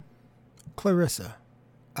Clarissa,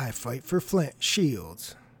 I fight for Flint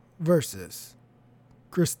Shields versus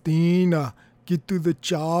Christina, get to the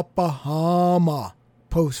chopper, Hama.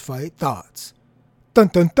 Post-fight thoughts. Dun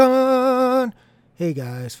dun dun! Hey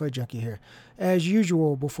guys, Fight Junkie here. As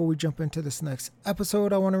usual, before we jump into this next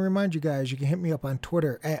episode, I want to remind you guys you can hit me up on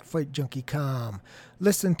Twitter at FightJunkieCom.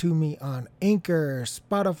 Listen to me on Anchor,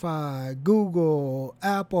 Spotify, Google,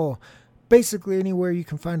 Apple, basically anywhere you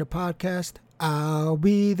can find a podcast. I'll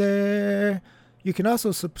be there. You can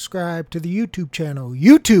also subscribe to the YouTube channel,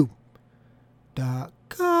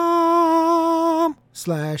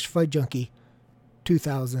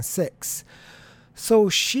 youtube.com/FightJunkie2006. So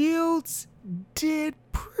Shields did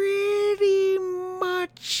pretty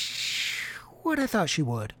much what I thought she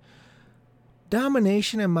would.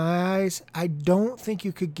 Domination in my eyes. I don't think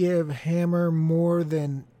you could give Hammer more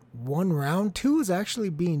than one round. 2 is actually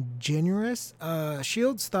being generous.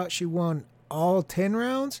 Shields thought she won all 10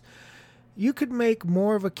 rounds. You could make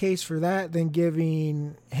more of a case for that than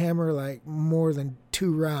giving Hammer like more than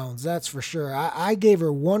 2 rounds. That's for sure. I gave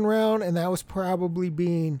her 1 round, and that was probably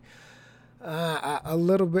being a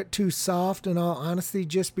little bit too soft, in all honesty,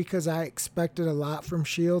 just because I expected a lot from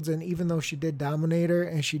Shields. And even though she did dominate her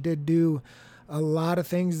and she did do a lot of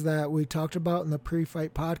things that we talked about in the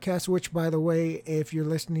pre-fight podcast, which, by the way, if you're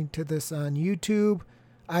listening to this on YouTube,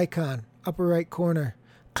 icon, upper right corner,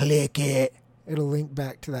 click it. It'll link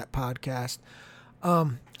back to that podcast.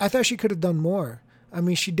 I thought she could have done more. I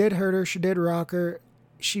mean, she did hurt her. She did rock her.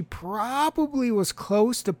 She probably was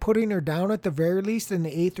close to putting her down at the very least in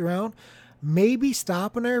the 8th round. Maybe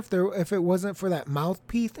stopping her if it wasn't for that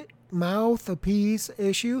mouthpiece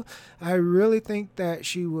issue. I really think that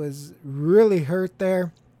she was really hurt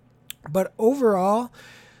there. But overall,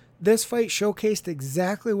 this fight showcased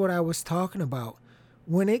exactly what I was talking about.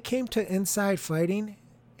 When it came to inside fighting,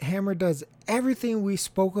 Hammer does everything we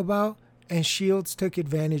spoke about, and Shields took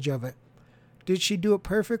advantage of it. Did she do it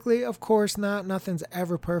perfectly? Of course not. Nothing's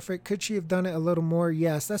ever perfect. Could she have done it a little more?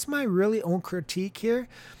 Yes. That's my really own critique here,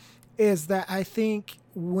 is that I think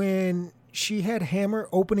when she had Hammer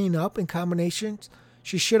opening up in combinations,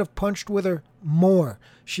 she should have punched with her more.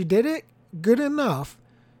 She did it good enough.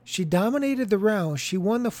 She dominated the round. She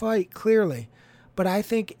won the fight clearly. But I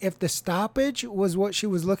think if the stoppage was what she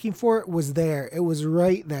was looking for, it was there. It was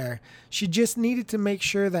right there. She just needed to make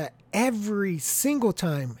sure that every single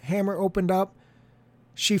time Hammer opened up,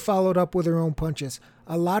 she followed up with her own punches.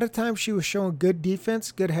 A lot of times she was showing good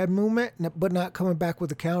defense, good head movement, but not coming back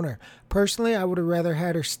with a counter. Personally, I would have rather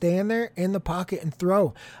had her stand there in the pocket and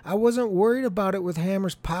throw. I wasn't worried about it with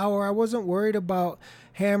Hammer's power. I wasn't worried about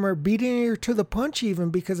Hammer beating her to the punch even,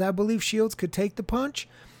 because I believe Shields could take the punch.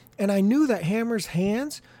 And I knew that Hammer's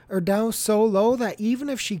hands are down so low that even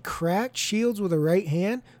if she cracked Shields with a right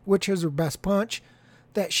hand, which is her best punch,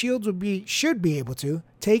 that Shields should be able to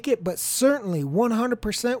take it, but certainly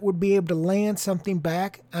 100% would be able to land something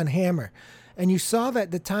back on Hammer. And you saw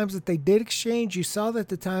that the times that they did exchange, you saw that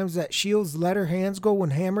the times that Shields let her hands go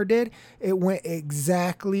when Hammer did, it went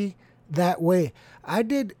exactly that way. I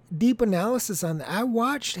did deep analysis on that. I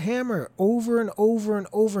watched Hammer over and over and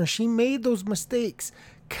over, and she made those mistakes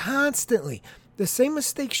constantly. The same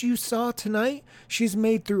mistakes you saw tonight, she's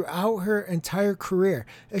made throughout her entire career.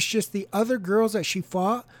 It's just the other girls that she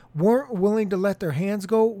fought weren't willing to let their hands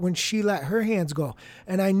go when she let her hands go.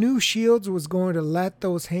 And I knew Shields was going to let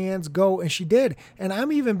those hands go, and she did. And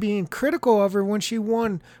I'm even being critical of her when she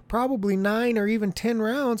won probably 9 or even 10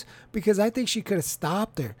 rounds, because I think she could have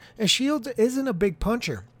stopped her. And Shields isn't a big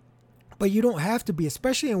puncher, but you don't have to be,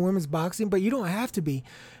 especially in women's boxing, but you don't have to be,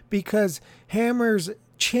 because Hammer's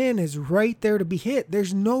chin is right there to be hit.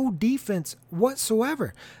 There's no defense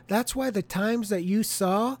whatsoever. That's why the times that you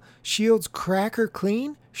saw Shields crack her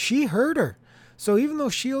clean, she hurt her. So even though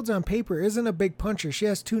Shields on paper isn't a big puncher, she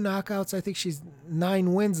has 2 knockouts. I think she's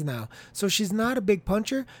 9 wins now. So she's not a big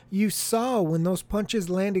puncher. You saw when those punches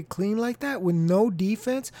landed clean like that with no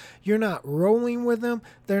defense, you're not rolling with them.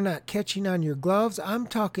 They're not catching on your gloves. I'm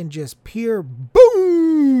talking just pure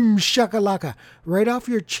boom, shakalaka, right off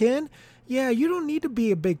your chin. Yeah, you don't need to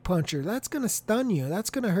be a big puncher. That's going to stun you. That's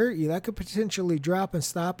going to hurt you. That could potentially drop and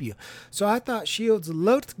stop you. So I thought Shields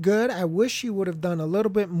looked good. I wish she would have done a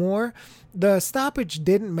little bit more. The stoppage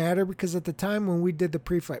didn't matter, because at the time when we did the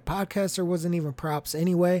pre-fight podcast, there wasn't even props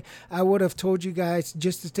anyway. I would have told you guys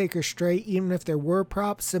just to take her straight, even if there were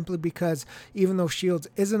props, simply because even though Shields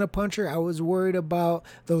isn't a puncher, I was worried about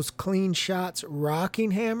those clean shots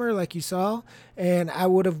rocking Hammer like you saw. And I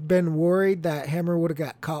would have been worried that Hammer would have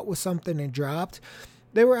got caught with something and dropped.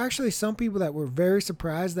 There were actually some people that were very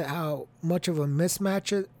surprised at how much of a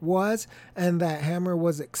mismatch it was, and that Hammer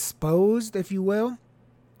was exposed, if you will.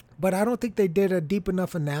 But I don't think they did a deep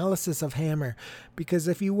enough analysis of Hammer, because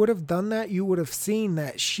if you would have done that, you would have seen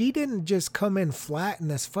that she didn't just come in flat in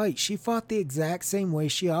this fight. She fought the exact same way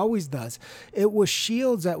she always does. It was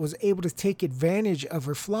Shields that was able to take advantage of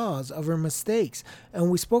her flaws, of her mistakes.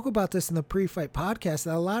 And we spoke about this in the pre-fight podcast,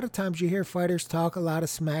 that a lot of times you hear fighters talk a lot of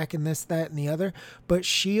smack and this, that, and the other, but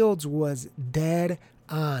Shields was dead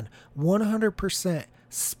on, 100%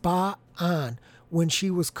 spot on when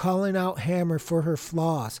she was calling out Hammer for her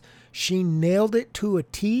flaws. She nailed it to a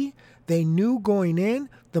T. They knew going in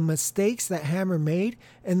the mistakes that Hammer made,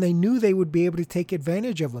 and they knew they would be able to take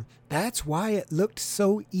advantage of them. That's why it looked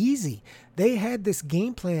so easy. They had this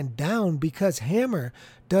game plan down because Hammer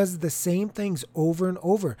does the same things over and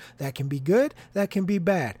over. That can be good, that can be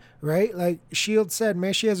bad, right? Like Shields said,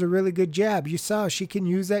 man, she has a really good jab. You saw she can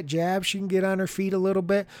use that jab. She can get on her feet a little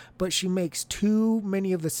bit, but she makes too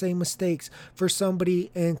many of the same mistakes for somebody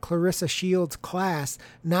in Claressa Shields' class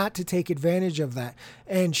not to take advantage of that.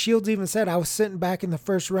 And Shields even said, I was sitting back in the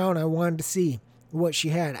first round. I wanted to see what she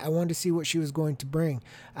had. I wanted to see what she was going to bring.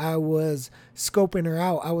 I was scoping her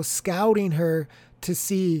out. I was scouting her to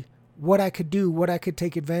see what I could do, what I could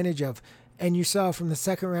take advantage of. And you saw from the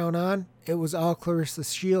second round on, it was all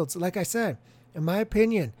Claressa Shields. Like I said, in my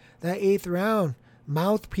opinion, that 8th round,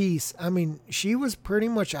 Mouthpiece, I mean, she was pretty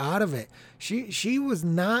much out of it. She was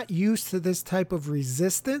not used to this type of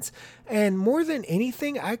resistance. And more than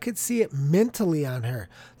anything, I could see it mentally on her.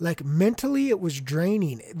 Like mentally, it was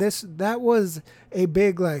draining. That was a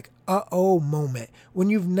big like, uh-oh moment. When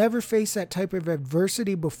you've never faced that type of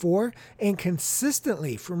adversity before, and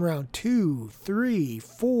consistently from round 2, 3,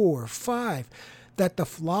 4, 5, that the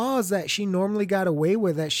flaws that she normally got away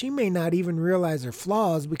with, that she may not even realize are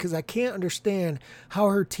flaws, because I can't understand how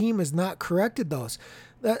her team has not corrected those.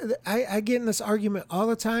 I get in this argument all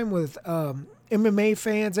the time with MMA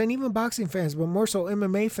fans and even boxing fans, but more so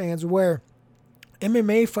MMA fans, where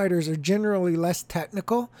MMA fighters are generally less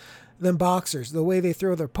technical than boxers. The way they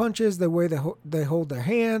throw their punches, the way they hold their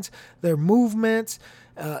hands, their movements,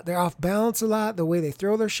 they're off balance a lot, the way they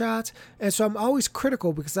throw their shots. And so I'm always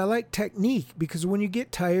critical because I like technique, because when you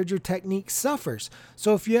get tired, your technique suffers.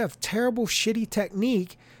 So if you have terrible, shitty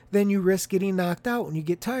technique, then you risk getting knocked out when you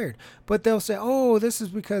get tired. But they'll say, oh, this is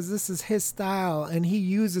because this is his style and he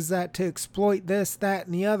uses that to exploit this, that,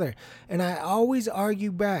 and the other. And I always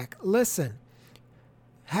argue back, listen,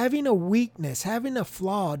 having a weakness, having a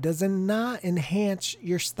flaw does not enhance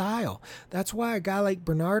your style. That's why a guy like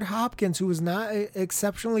Bernard Hopkins, who was not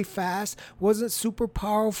exceptionally fast, wasn't super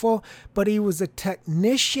powerful, but he was a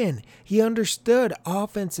technician. He understood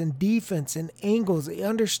offense and defense and angles. He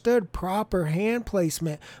understood proper hand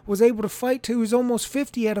placement, was able to fight till he was almost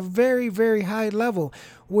 50 at a very, very high level,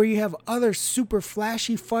 where you have other super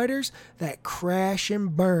flashy fighters that crash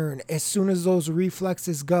and burn as soon as those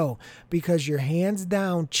reflexes go, because your hands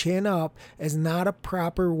down, chin up is not a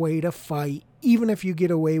proper way to fight, even if you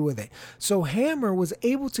get away with it. So Hammer was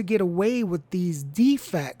able to get away with these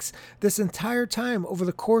defects this entire time over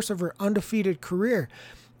the course of her undefeated career.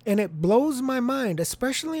 And it blows my mind,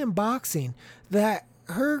 especially in boxing, that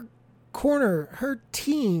her corner, her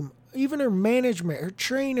team, even her management, her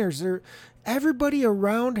trainers, everybody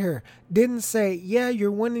around her didn't say, yeah, you're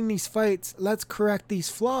winning these fights, let's correct these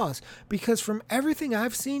flaws. Because from everything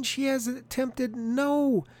I've seen, she has attempted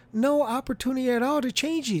no opportunity at all to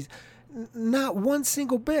change these. Not one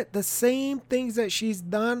single bit. The same things that she's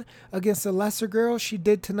done against the lesser girl, she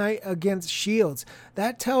did tonight against Shields.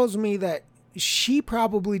 That tells me that she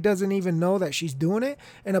probably doesn't even know that she's doing it,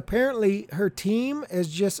 and apparently her team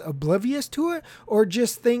is just oblivious to it, or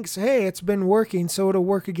just thinks, hey, it's been working, so it'll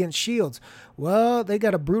work against Shields. Well, they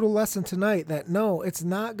got a brutal lesson tonight that no, it's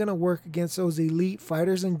not going to work against those elite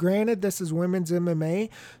fighters. And granted, this is women's MMA,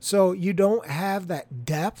 so you don't have that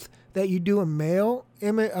depth that you do in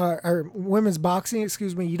or women's boxing,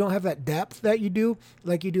 You don't have that depth that you do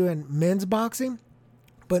like you do in men's boxing.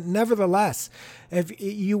 But nevertheless, if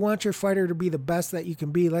you want your fighter to be the best that you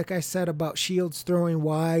can be, like I said about Shields throwing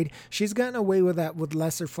wide, she's gotten away with that with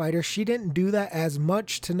lesser fighters. She didn't do that as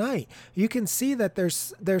much tonight. You can see that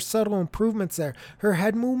there's subtle improvements there. Her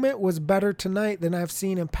head movement was better tonight than I've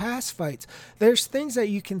seen in past fights. There's things that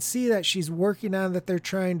you can see that she's working on, that they're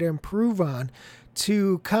trying to improve on,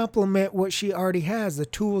 to complement what she already has, the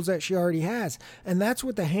tools that she already has. And that's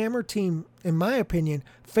what the Hammer team, in my opinion,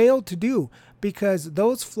 failed to do, because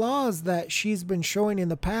those flaws that she's been showing in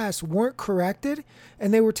the past weren't corrected,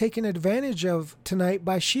 and they were taken advantage of tonight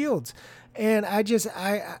by Shields. And I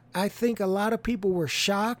think a lot of people were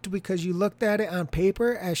shocked because you looked at it on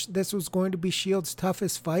paper as this was going to be Shields'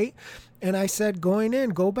 toughest fight. And I said going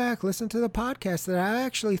in, go back, listen to the podcast, that I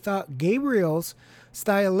actually thought Gabriel's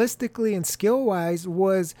stylistically and skill-wise,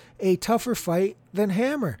 was a tougher fight than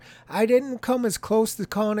Hammer. I didn't come as close to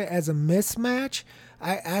calling it as a mismatch.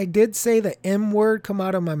 I did say the M word come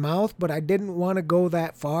out of my mouth, but I didn't want to go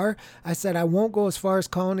that far. I said I won't go as far as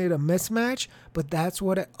calling it a mismatch, but that's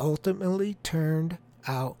what it ultimately turned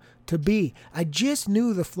out to be. I just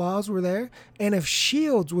knew the flaws were there, and if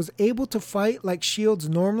Shields was able to fight like Shields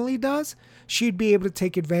normally does, she'd be able to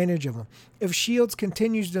take advantage of him. If Shields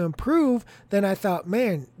continues to improve, then I thought,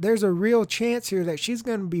 man, there's a real chance here that she's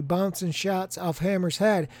going to be bouncing shots off Hammer's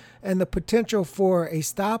head, and the potential for a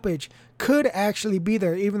stoppage could actually be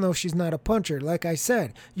there, even though she's not a puncher. Like I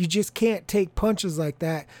said, you just can't take punches like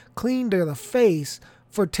that clean to the face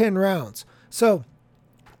for 10 rounds. So,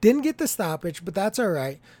 didn't get the stoppage, but that's all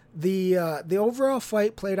right. The overall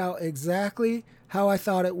fight played out exactly how I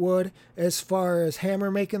thought it would, as far as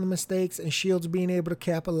Hammer making the mistakes and Shields being able to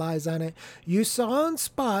capitalize on it. You saw in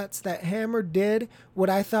spots that Hammer did what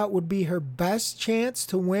I thought would be her best chance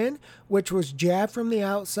to win, which was jab from the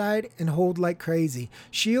outside and hold like crazy.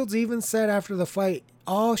 Shields even said after the fight,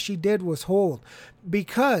 all she did was hold,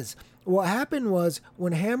 because what happened was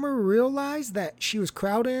when Hammer realized that she was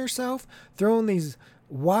crowding herself, throwing these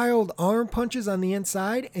wild arm punches on the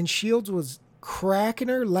inside, and Shields was cracking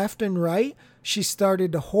her left and right, she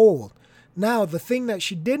started to hold. Now, the thing that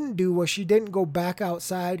she didn't do was she didn't go back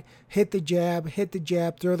outside, hit the jab,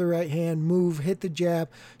 throw the right hand, move, hit the jab.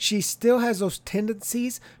 She still has those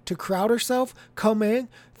tendencies to crowd herself, come in,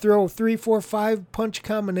 throw 3, 4, 5 punch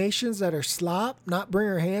combinations that are slop, not bring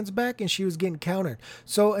her hands back, and she was getting countered.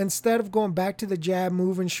 So instead of going back to the jab,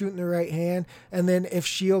 moving, shooting the right hand, and then if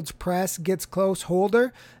Shields press, gets close, hold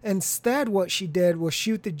her, instead what she did was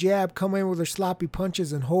shoot the jab, come in with her sloppy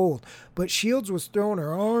punches and hold. But Shields was throwing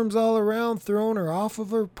her arms all around, throwing her off of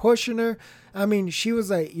her, pushing her. I mean, she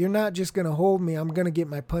was like, you're not just going to hold me. I'm going to get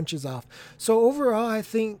my punches off. So overall, I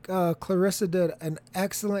think Claressa did an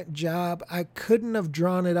excellent job. I couldn't have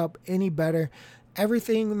drawn it up any better.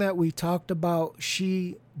 Everything that we talked about,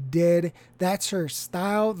 she did. That's her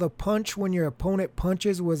style. The punch when your opponent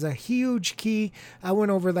punches was a huge key. I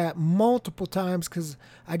went over that multiple times because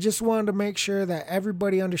I just wanted to make sure that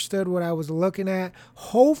everybody understood what I was looking at.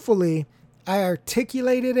 Hopefully, I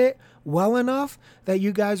articulated it well enough that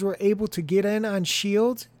you guys were able to get in on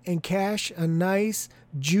Shields and cash a nice,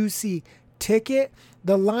 juicy ticket.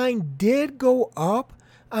 The line did go up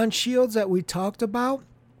on Shields that we talked about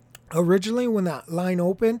originally when that line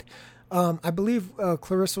opened. I believe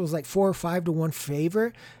Claressa was like 4 or 5 to 1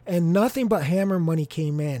 favorite, and nothing but Hammer money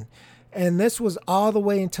came in. And this was all the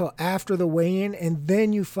way until after the weigh-in, and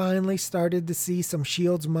then you finally started to see some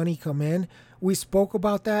Shields money come in. We spoke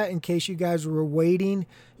about that in case you guys were waiting,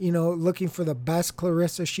 looking for the best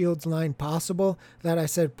Claressa Shields line possible, that I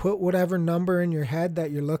said put whatever number in your head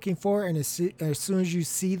that you're looking for, and as soon as you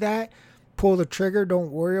see that, pull the trigger. Don't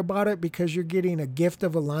worry about it, because you're getting a gift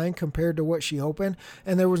of a line compared to what she opened,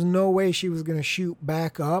 and there was no way she was going to shoot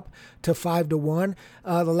back up to 5 to 1.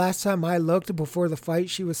 The last time I looked before the fight,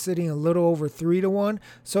 she was sitting a little over 3 to 1,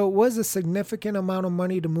 so it was a significant amount of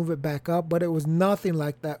money to move it back up, but it was nothing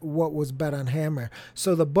like that what was bet on Hammer.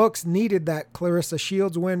 So the books needed that Claressa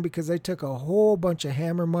Shields win because they took a whole bunch of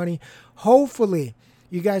Hammer money. Hopefully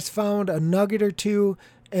you guys found a nugget or two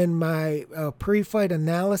in my pre-fight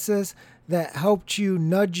analysis that helped you,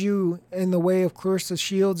 nudge you in the way of Claressa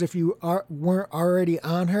Shields if you weren't already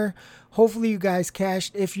on her. Hopefully you guys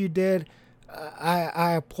cashed. If you did,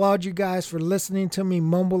 I applaud you guys for listening to me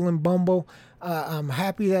mumble and bumble. I'm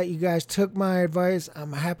happy that you guys took my advice.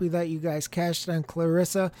 I'm happy that you guys cashed on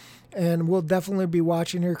Claressa, and we'll definitely be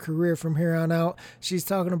watching her career from here on out. She's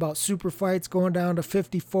talking about super fights going down to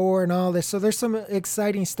 54 and all this, so there's some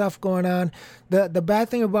exciting stuff going on. The bad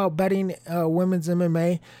thing about betting women's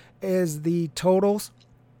MMA is the totals,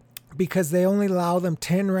 because they only allow them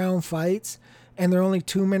 10-round fights, and they're only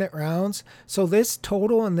 2-minute rounds. So this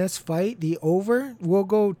total in this fight, the over, will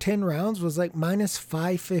go 10 rounds, was like minus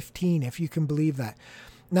 515, if you can believe that.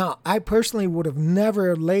 Now, I personally would have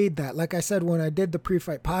never laid that. Like I said, when I did the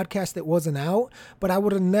pre-fight podcast, it wasn't out, but I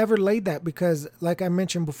would have never laid that because, like I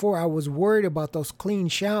mentioned before, I was worried about those clean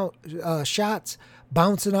shots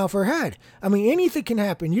bouncing off her head. I mean, anything can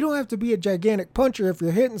happen. You don't have to be a gigantic puncher if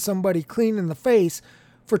you're hitting somebody clean in the face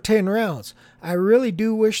for 10 rounds. I really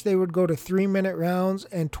do wish they would go to 3-minute rounds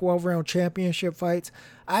and 12-round championship fights.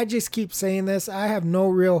 I just keep saying this. I have no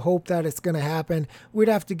real hope that it's going to happen. We'd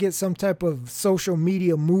have to get some type of social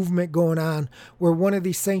media movement going on where one of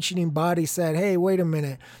these sanctioning bodies said, hey, wait a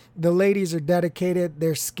minute. The ladies are dedicated.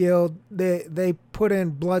 They're skilled. They put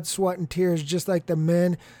in blood, sweat, and tears just like the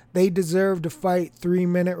men. They deserve to fight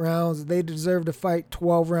 3-minute rounds. They deserve to fight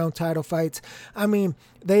 12-round title fights. I mean,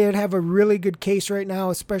 they'd have a really good case right now,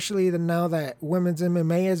 especially now that women's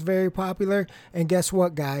MMA is very popular. And guess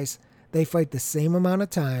what, guys? They fight the same amount of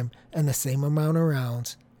time and the same amount of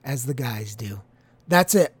rounds as the guys do.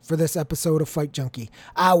 That's it for this episode of Fight Junkie.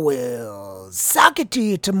 I will sock it to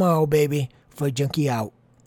you tomorrow, baby. Fight Junkie out.